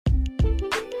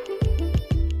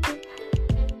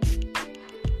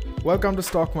Welcome to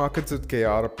Stock Markets with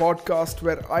KR, a podcast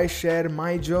where I share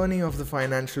my journey of the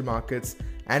financial markets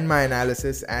and my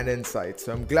analysis and insights.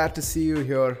 So I'm glad to see you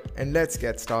here, and let's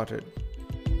get started.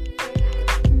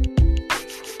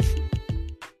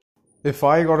 If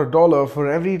I got $1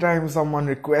 for every time someone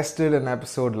requested an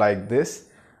episode like this,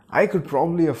 I could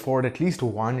probably afford at least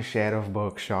one share of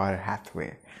Berkshire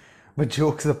Hathaway. But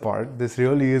jokes apart, this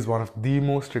really is one of the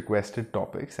most requested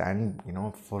topics, and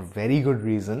for very good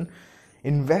reason.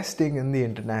 Investing in the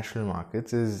international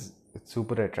markets is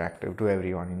super attractive to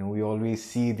everyone. We always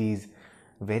see these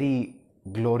very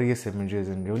glorious images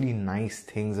and really nice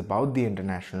things about the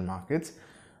international markets,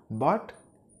 but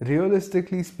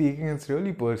realistically speaking, it's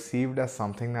really perceived as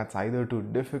something that's either too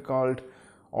difficult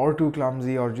or too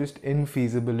clumsy or just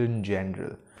infeasible in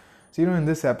general. So, in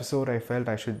this episode, I felt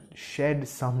I should shed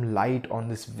some light on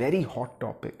this very hot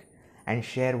topic and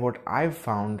share what I've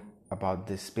found about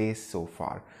this space so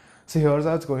far. So here's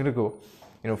how it's going to go.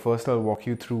 First I'll walk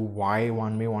you through why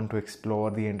one may want to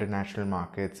explore the international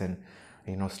markets and,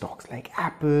 stocks like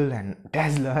Apple and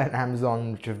Tesla and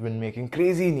Amazon, which have been making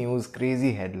crazy news,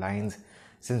 crazy headlines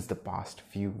since the past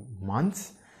few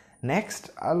months.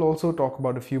 Next, I'll also talk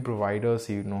about a few providers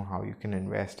so you know how you can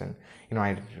invest, and,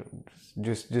 I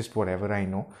just whatever I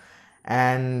know.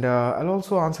 And I'll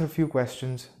also answer a few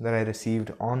questions that I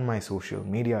received on my social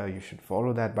media. You should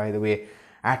follow that, by the way,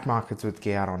 at Markets with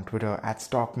KR on Twitter, at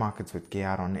Stock Markets with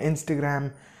KR on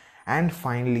Instagram, and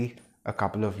finally, a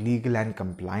couple of legal and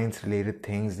compliance related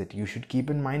things that you should keep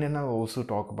in mind. And I'll also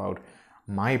talk about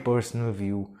my personal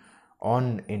view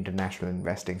on international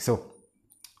investing. So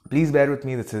please bear with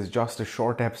me. This is just a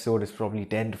short episode. It's probably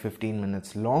 10 to 15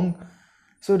 minutes long.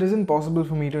 So it isn't possible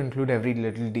for me to include every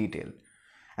little detail.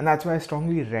 And that's why I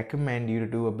strongly recommend you to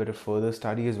do a bit of further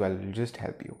study as well. It'll just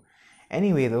help you.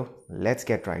 Anyway though, let's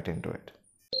get right into it.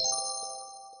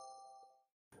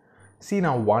 See,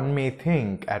 now one may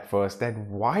think at first that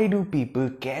why do people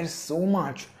care so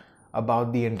much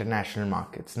about the international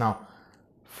markets? Now,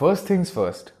 first things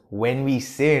first, when we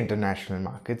say international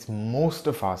markets, most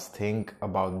of us think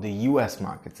about the US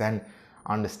markets, and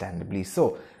understandably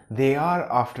so. They are,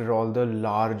 after all, the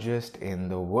largest in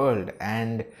the world,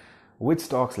 and with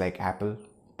stocks like Apple,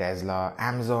 Tesla,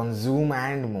 Amazon, Zoom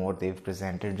and more, they've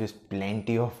presented just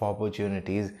plenty of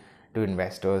opportunities to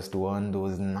investors to earn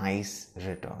those nice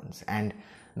returns. And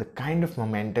the kind of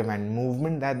momentum and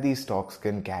movement that these stocks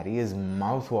can carry is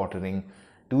mouth-watering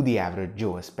to the average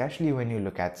Joe, especially when you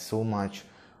look at so much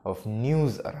of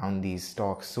news around these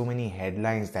stocks, so many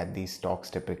headlines that these stocks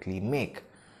typically make.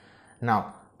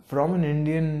 Now, from an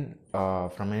Indian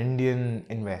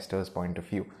investor's point of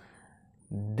view,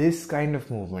 this kind of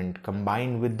movement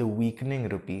combined with the weakening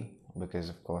rupee, because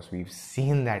of course we've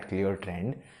seen that clear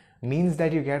trend, means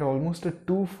that you get almost a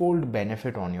twofold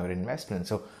benefit on your investment.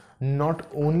 So not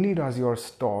only does your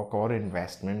stock or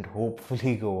investment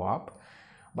hopefully go up,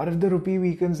 but if the rupee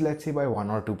weakens, let's say by 1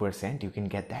 or 2%, you can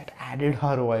get that added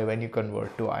ROI when you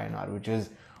convert to INR, which is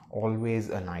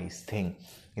always a nice thing.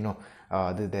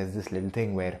 There's this little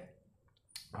thing where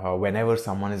whenever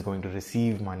someone is going to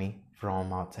receive money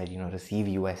from outside, receive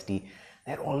USD,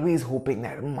 they're always hoping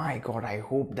that, my God, I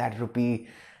hope that rupee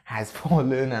has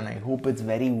fallen and I hope it's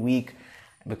very weak,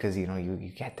 because you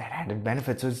get that added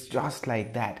benefit. So it's just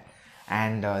like that,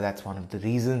 and that's one of the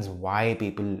reasons why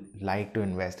people like to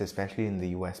invest, especially in the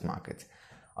US markets.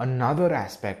 Another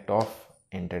aspect of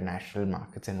international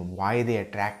markets and why they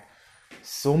attract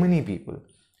so many people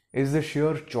is the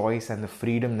sheer choice and the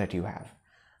freedom that you have.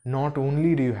 Not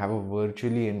only do you have a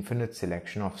virtually infinite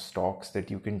selection of stocks that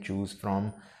you can choose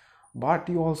from, but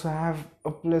you also have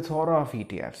a plethora of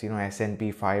ETFs, S&P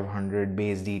 500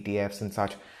 based ETFs and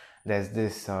such. There's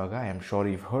this guy, I'm sure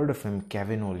you've heard of him,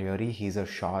 Kevin O'Leary. He's a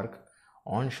shark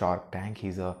on Shark Tank.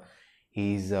 He's a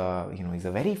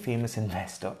very famous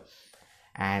investor,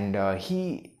 and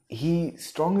he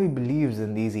strongly believes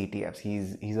in these ETFs.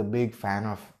 He's a big fan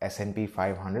of S&P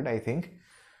 500, I think.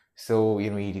 So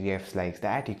ETFs like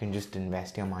that, you can just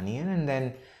invest your money in, and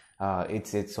then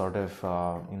it's sort of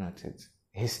it's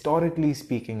historically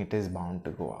speaking, it is bound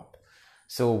to go up.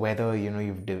 So whether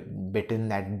you've bitten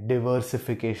that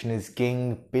diversification is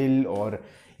king pill, or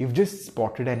you've just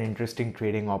spotted an interesting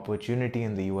trading opportunity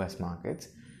in the US markets,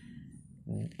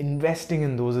 investing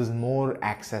in those is more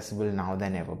accessible now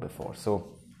than ever before.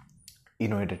 So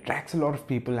it attracts a lot of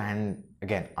people, and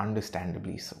again,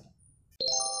 understandably so.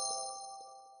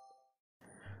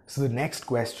 So the next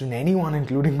question anyone,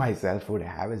 including myself, would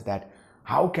have is that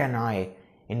how can I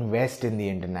invest in the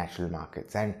international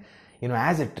markets? And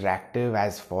as attractive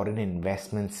as foreign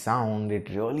investments sound, it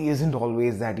really isn't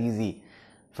always that easy.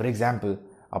 For example,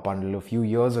 up until a few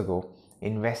years ago,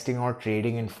 investing or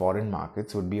trading in foreign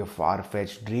markets would be a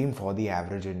far-fetched dream for the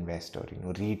average investor.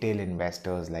 Retail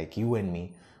investors like you and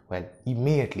me, well,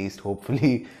 me at least,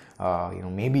 hopefully,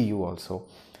 maybe you also.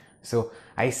 So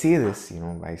I say this,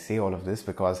 I say all of this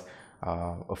because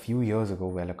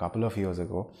a couple of years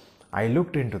ago, I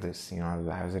looked into this.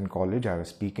 I was in college, I was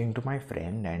speaking to my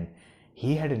friend, and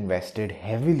he had invested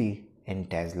heavily in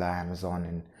Tesla,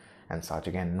 Amazon, and such.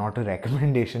 Again, not a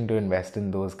recommendation to invest in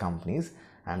those companies.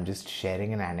 I'm just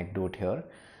sharing an anecdote here.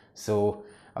 So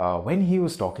when he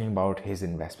was talking about his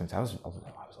investments, I was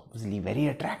obviously very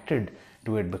attracted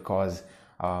to it because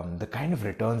the kind of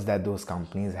returns that those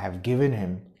companies have given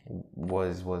him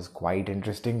was quite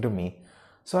interesting to me.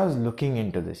 So I was looking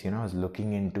into this. I was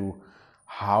looking into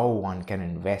how one can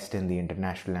invest in the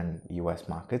international and US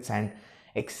markets, and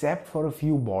except for a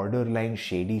few borderline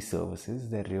shady services,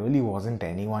 there really wasn't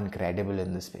anyone credible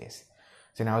in the space.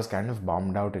 So I was kind of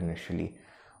bummed out initially,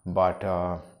 but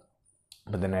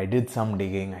then I did some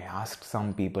digging. I asked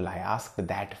some people. I asked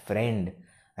that friend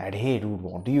that, hey dude,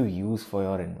 what do you use for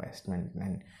your investment,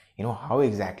 and how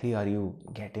exactly are you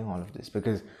getting all of this?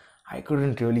 Because I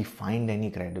couldn't really find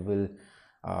any credible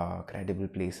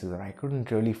places, or I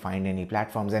couldn't really find any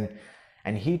platforms,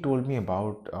 and he told me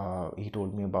about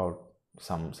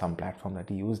some platform that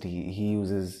he used. He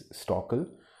uses Stockl,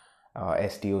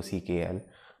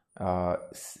 Stockal.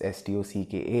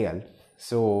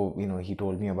 So he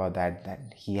told me about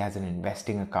that he has an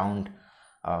investing account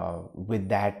with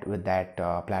that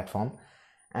platform,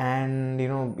 and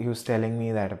he was telling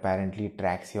me that apparently it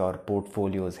tracks your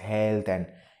portfolio's health, and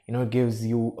gives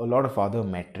you a lot of other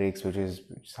metrics, which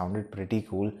sounded pretty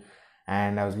cool.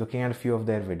 And I was looking at a few of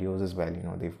their videos as well.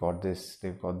 They've got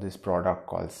this product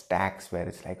called Stacks, where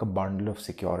it's like a bundle of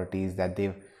securities that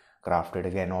they've crafted,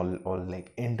 again all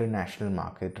like international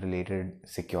market related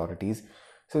securities.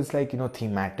 So it's like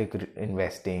thematic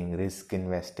investing,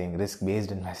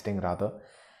 risk-based investing rather.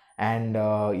 And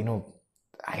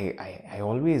I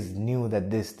always knew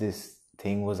that this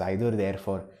thing was either there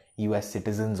for US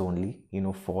citizens only,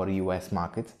 for US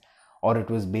markets, or it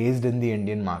was based in the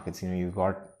Indian markets. You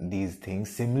got these things,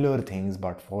 similar things,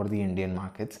 but for the Indian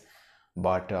markets,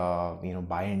 but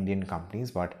by Indian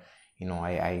companies. But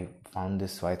I found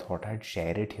this, so I thought I'd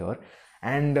share it here.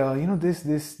 And this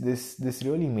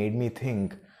really made me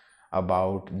think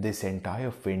about this entire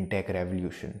fintech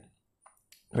revolution,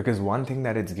 because one thing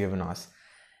that it's given us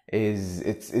is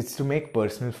it's to make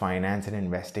personal finance and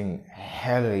investing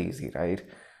hella easy, right?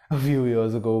 A few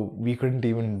years ago, we couldn't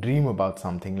even dream about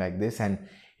something like this, and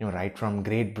right from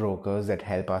great brokers that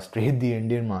help us trade the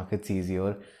Indian markets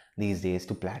easier these days,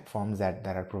 to platforms that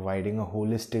are providing a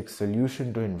holistic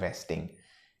solution to investing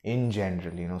in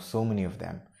general. So many of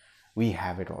them, we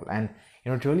have it all. And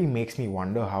it really makes me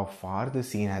wonder how far the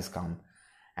scene has come.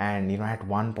 And at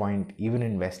one point, even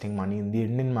investing money in the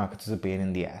Indian markets was a pain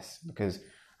in the ass, because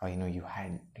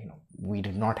we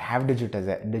did not have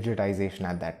digitization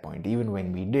at that point. Even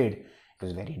when we did, it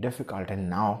was very difficult.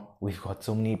 And now we've got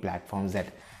so many platforms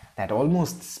that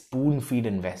almost spoon feed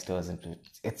investors.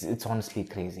 It's honestly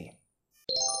crazy.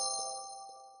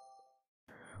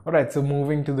 Alright, so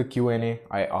moving to the Q&A,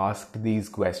 I asked these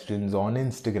questions on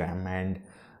Instagram, and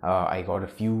I got a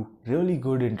few really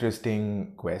good,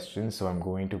 interesting questions. So I'm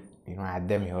going to add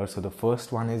them here. So the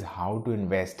first one is how to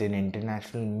invest in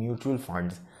international mutual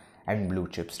funds and blue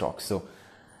chip stocks. So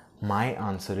my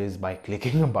answer is by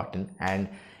clicking a button. And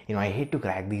I hate to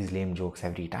crack these lame jokes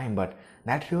every time, but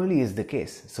that really is the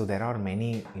case. So there are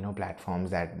many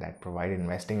platforms that provide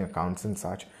investing accounts and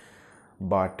such.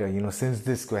 But since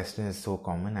this question is so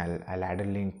common, I'll add a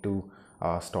link to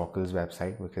Stockl's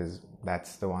website, because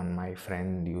that's the one my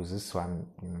friend uses. So I'm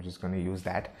just going to use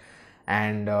that.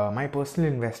 And my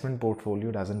personal investment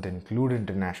portfolio doesn't include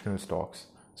international stocks,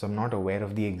 so I'm not aware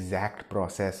of the exact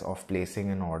process of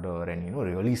placing an order and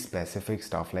really specific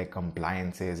stuff like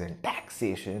compliances and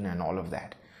taxation and all of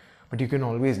that. But you can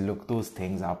always look those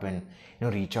things up and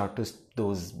reach out to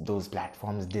those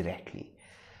platforms directly.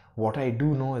 What I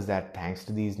do know is that thanks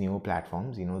to these newer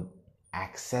platforms,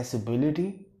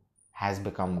 accessibility has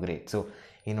become great. So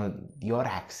your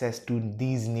access to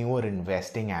these newer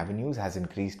investing avenues has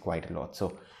increased quite a lot.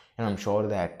 So I'm sure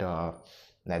that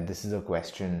this is a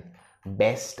question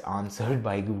best answered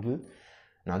by Google.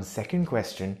 Now the second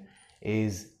question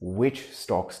is which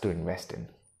stocks to invest in.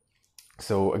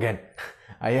 So again,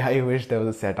 I wish there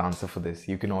was a set answer for this.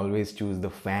 You can always choose the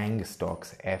FANG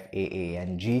stocks,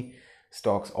 FAANG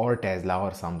stocks, or Tesla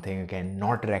or something. Again,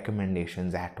 not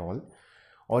recommendations at all.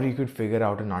 Or you could figure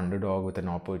out an underdog with an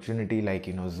opportunity like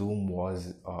Zoom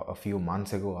was a few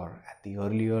months ago, or at the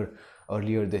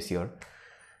earlier this year.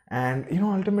 And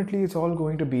ultimately it's all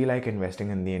going to be like investing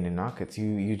in the Indian markets.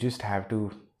 You just have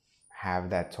to have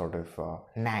that sort of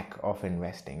knack of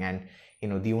investing. And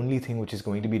the only thing which is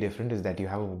going to be different is that you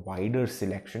have a wider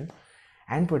selection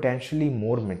and potentially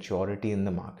more maturity in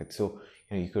the market. So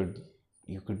you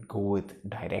could go with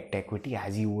direct equity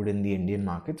as you would in the Indian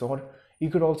markets, or you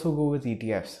could also go with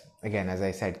ETFs. Again, as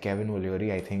I said, Kevin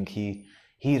O'Leary, I think he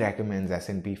recommends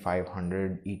S&P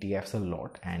 500 ETFs a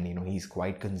lot, and he's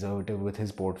quite conservative with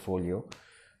his portfolio.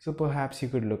 So perhaps you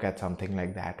could look at something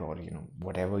like that, or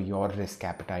whatever your risk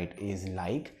appetite is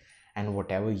like and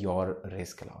whatever your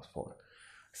risk allows for.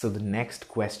 So the next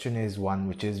question is one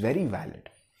which is very valid,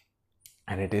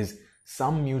 and it is,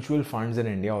 some mutual funds in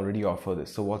India already offer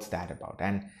this. So what's that about?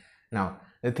 And now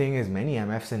the thing is, many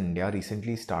MFs in India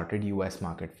recently started US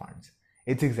market funds.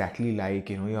 It's exactly like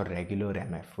your regular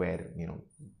MF where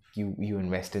you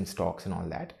invest in stocks and all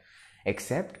that,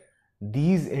 except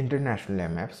these international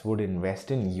MFs would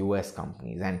invest in US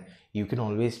companies, and you can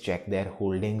always check their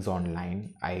holdings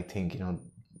online. I think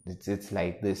it's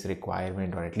like this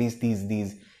requirement, or at least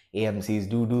these AMCs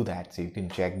do that, so you can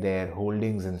check their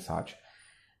holdings and such.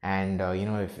 And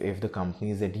if the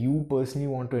companies that you personally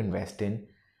want to invest in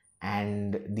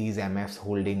and these MFs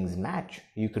holdings match,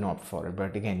 you can opt for it.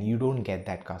 But again, you don't get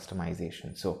that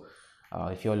customization. So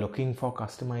if you're looking for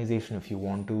customization, if you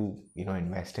want to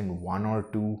invest in one or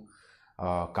two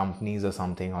companies or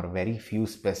something, or a very few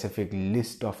specific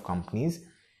list of companies,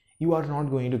 you are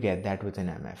not going to get that with an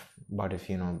MF. But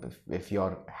if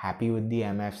you're happy with the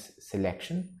MF's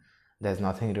selection, there's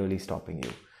nothing really stopping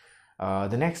you.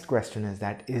 The next question is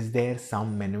that, is there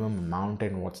some minimum amount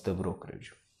and what's the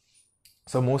brokerage?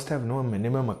 So most have no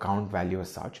minimum account value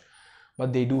as such,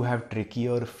 but they do have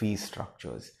trickier fee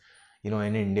structures. In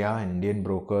India, Indian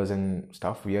brokers and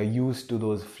stuff, we are used to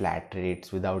those flat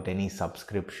rates without any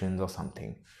subscriptions or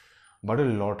something. But a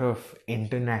lot of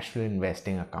international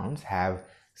investing accounts have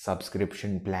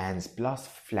subscription plans plus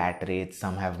flat rates.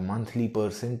 Some have monthly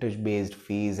percentage based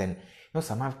fees, and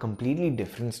some have completely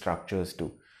different structures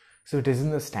too. So it isn't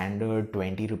the standard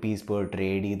 20 rupees per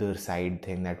trade either side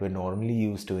thing that we're normally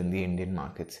used to in the Indian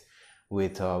markets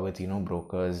with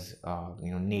brokers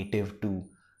native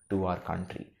to our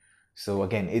country. So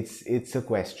again, it's a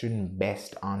question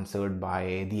best answered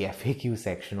by the FAQ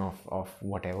section of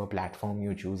whatever platform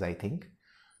you choose, I think.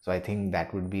 So I think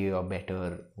that would be a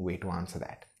better way to answer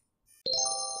that.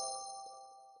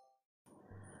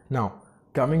 Now,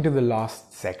 coming to the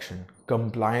last section,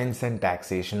 compliance and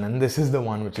taxation, and this is the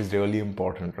one which is really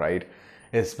important, right?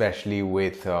 Especially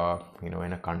with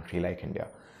in a country like India.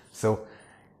 So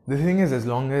the thing is, as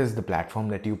long as the platform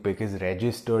that you pick is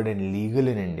registered and legal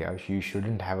in India, you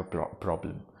shouldn't have a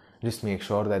problem. Just make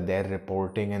sure that they're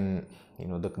reporting and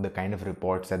the kind of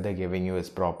reports that they're giving you is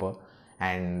proper.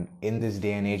 And in this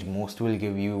day and age, most will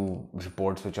give you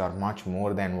reports which are much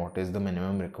more than what is the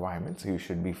minimum requirement, so you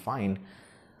should be fine.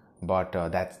 But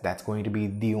that's going to be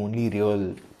the only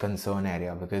real concern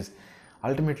area, because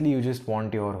ultimately you just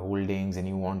want your holdings and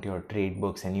you want your trade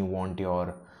books and you want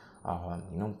your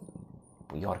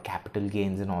your capital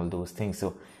gains and all those things.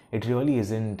 So it really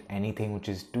isn't anything which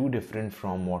is too different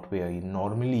from what we are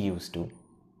normally used to,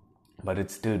 but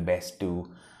it's still best to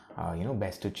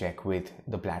check with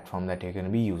the platform that you're going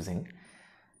to be using.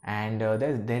 And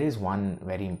there is one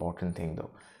very important thing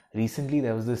though. Recently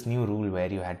there was this new rule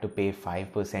where you had to pay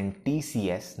 5%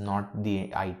 TCS, not the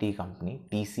IT company.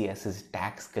 TCS is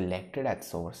tax collected at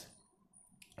source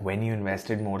when you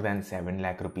invested more than 7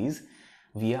 lakh rupees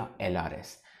via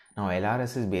LRS. Now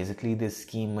LRS is basically this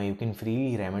scheme where you can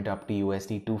freely remit up to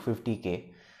USD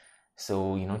 250k.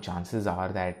 So chances are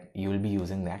that you will be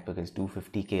using that, because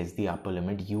 250k is the upper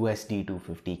limit, USD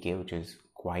 250k, which is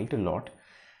quite a lot.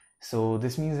 So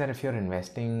this means that if you're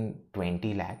investing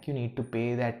 20 lakh, you need to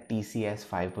pay that TCS,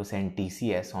 5%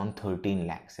 TCS on 13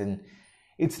 lakhs. And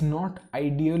it's not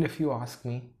ideal if you ask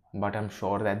me, but I'm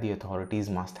sure that the authorities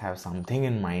must have something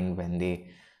in mind when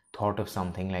they thought of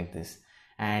something like this.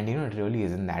 And it really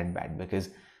isn't that bad,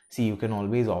 because see, you can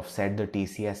always offset the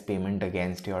TCS payment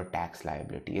against your tax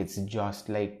liability. It's just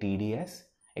like TDS,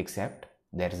 except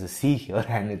there's a C here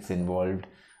and it's involved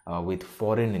with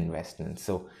foreign investments.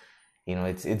 So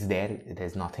it's there,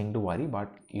 there's nothing to worry,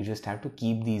 but you just have to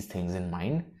keep these things in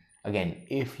mind. Again,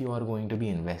 if you are going to be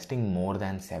investing more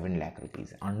than 7 lakh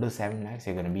rupees, under 7 lakhs,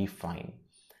 you're going to be fine.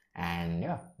 And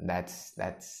yeah, that's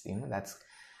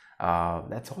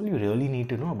all you really need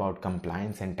to know about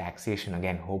compliance and taxation.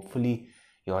 Again, hopefully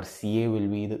your CA will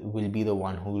be the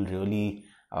one who will really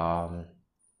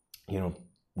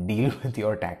deal with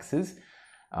your taxes.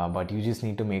 But you just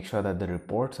need to make sure that the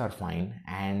reports are fine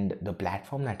and the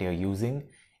platform that you're using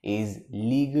is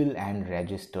legal and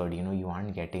registered. You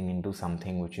aren't getting into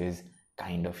something which is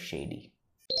kind of shady.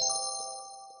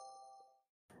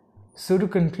 So to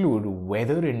conclude,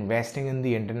 whether investing in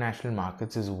the international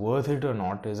markets is worth it or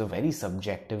not is a very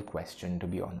subjective question, to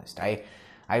be honest.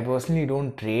 I personally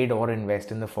don't trade or invest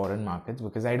in the foreign markets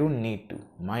because I don't need to.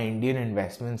 My Indian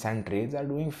investments and trades are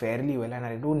doing fairly well, and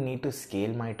I don't need to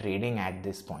scale my trading at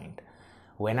this point.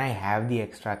 When I have the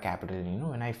extra capital,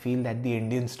 when I feel that the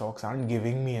Indian stocks aren't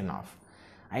giving me enough,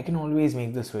 I can always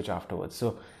make the switch afterwards.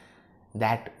 So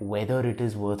that whether it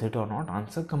is worth it or not,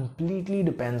 answer completely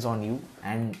depends on you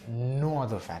and no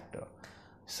other factor.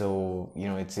 So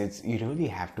it's you really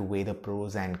have to weigh the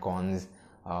pros and cons.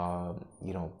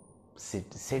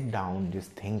 Sit down, just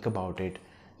think about it,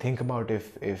 think about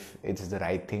if it's the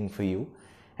right thing for you,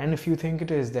 and if you think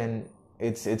it is, then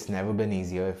it's never been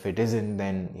easier. If it isn't,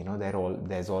 then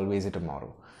there's always a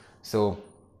tomorrow. So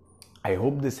I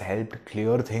hope this helped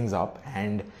clear things up,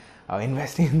 and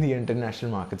investing in the international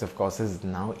markets, of course, is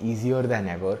now easier than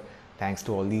ever thanks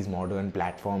to all these modern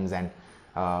platforms, and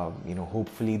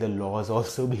hopefully the laws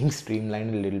also being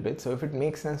streamlined a little bit. So if it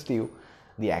makes sense to you,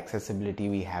 the accessibility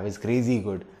we have is crazy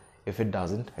good. If it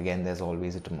doesn't, again, there's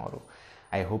always a tomorrow.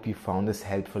 I hope you found this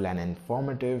helpful and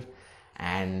informative,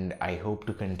 and I hope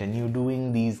to continue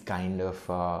doing these kind of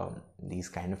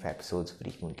episodes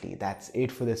frequently. That's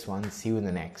it for this one. See you in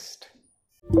the next.